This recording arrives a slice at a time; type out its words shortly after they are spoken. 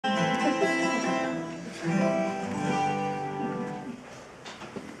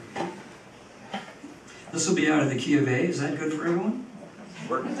This will be out of the key of A. Is that good for everyone?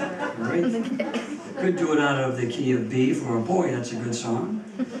 All right. Could do it out of the key of B for a boy. That's a good song.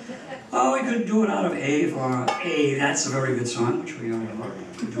 Oh, we could do it out of A for A. That's a very good song, which we already know.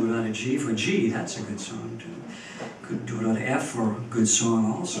 Could do it out of G for G. That's a good song too. Could do it out of F for a good song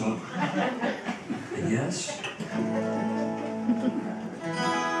also. Yes.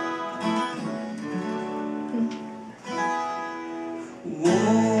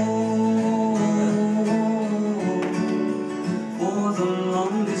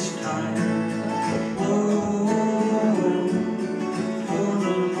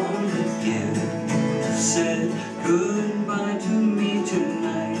 Said goodbye to me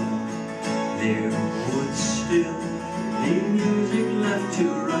tonight. There would still be music left to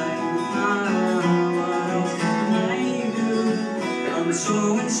write. What else can I do? I'm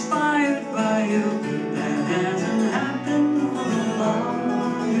so inspired by you. That hasn't happened for the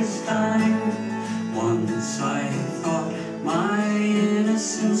longest time. Once I thought my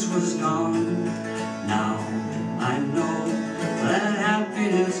innocence was gone. Now I know that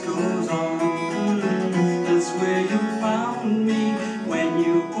happiness goes on. Where you found me when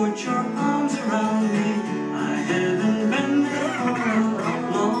you put your arms around me. I haven't been there for the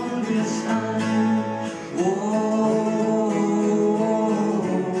longest time. Whoa,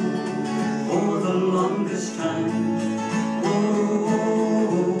 for the longest time.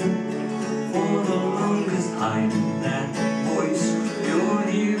 Whoa, for the longest time. That voice you're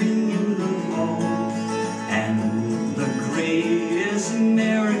hearing in the hall, and the greatest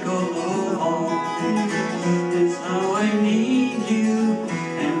miracle of all is how I need you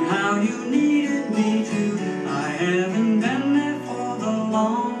and how you needed me too. I haven't been there for the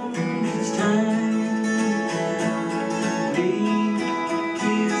longest time. Maybe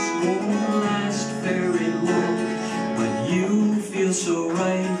this won't last very long, but you feel so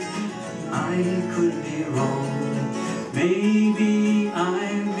right. I could be wrong. Maybe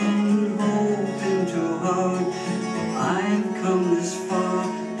I've been hoping too hard. I've come this far,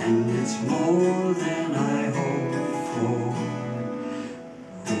 and it's more than I hoped for.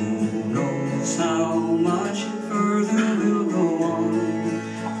 Who knows how much further we'll go on?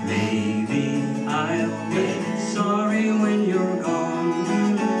 Maybe I'll be sorry when you're gone.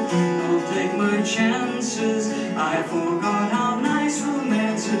 I'll take my chances. I forgot how nice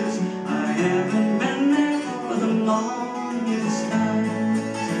romance is. I haven't been there for the longest time.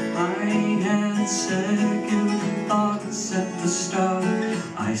 I had second thoughts at the start.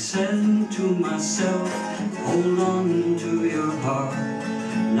 I said to myself, hold on to your heart.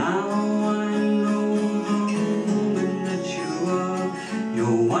 Now I know the woman that you are.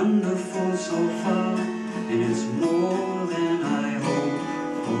 You're wonderful so far, and it's more than I hoped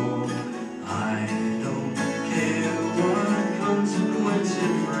for. I don't care what consequence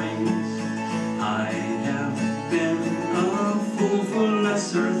it brings. I have been a fool for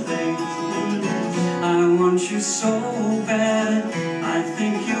lesser things. I want you so bad. I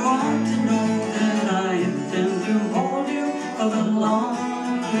think you ought to know that I intend to hold you for the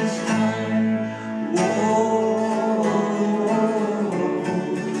longest time. Whoa,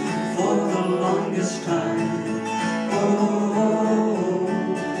 for the longest time. Whoa,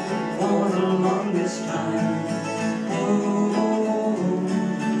 for the longest time. Whoa,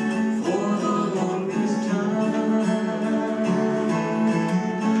 for the longest time.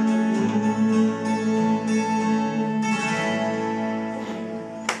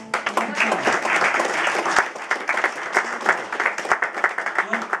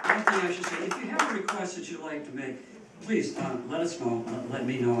 That you'd like to make, please let us know, let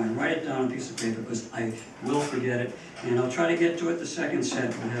me know, and write it down on a piece of paper, because I will forget it, and I'll try to get to it the second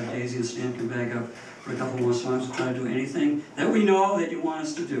set. We'll have Daisy and Stan come back up for a couple more songs. We'll try to do anything that we know that you want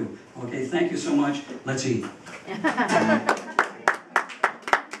us to do. Okay, thank you so much. Let's eat.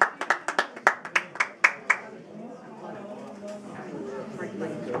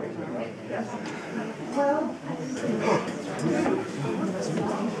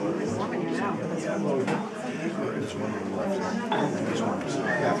 This one on the left. This one.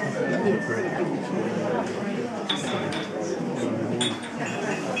 Yeah.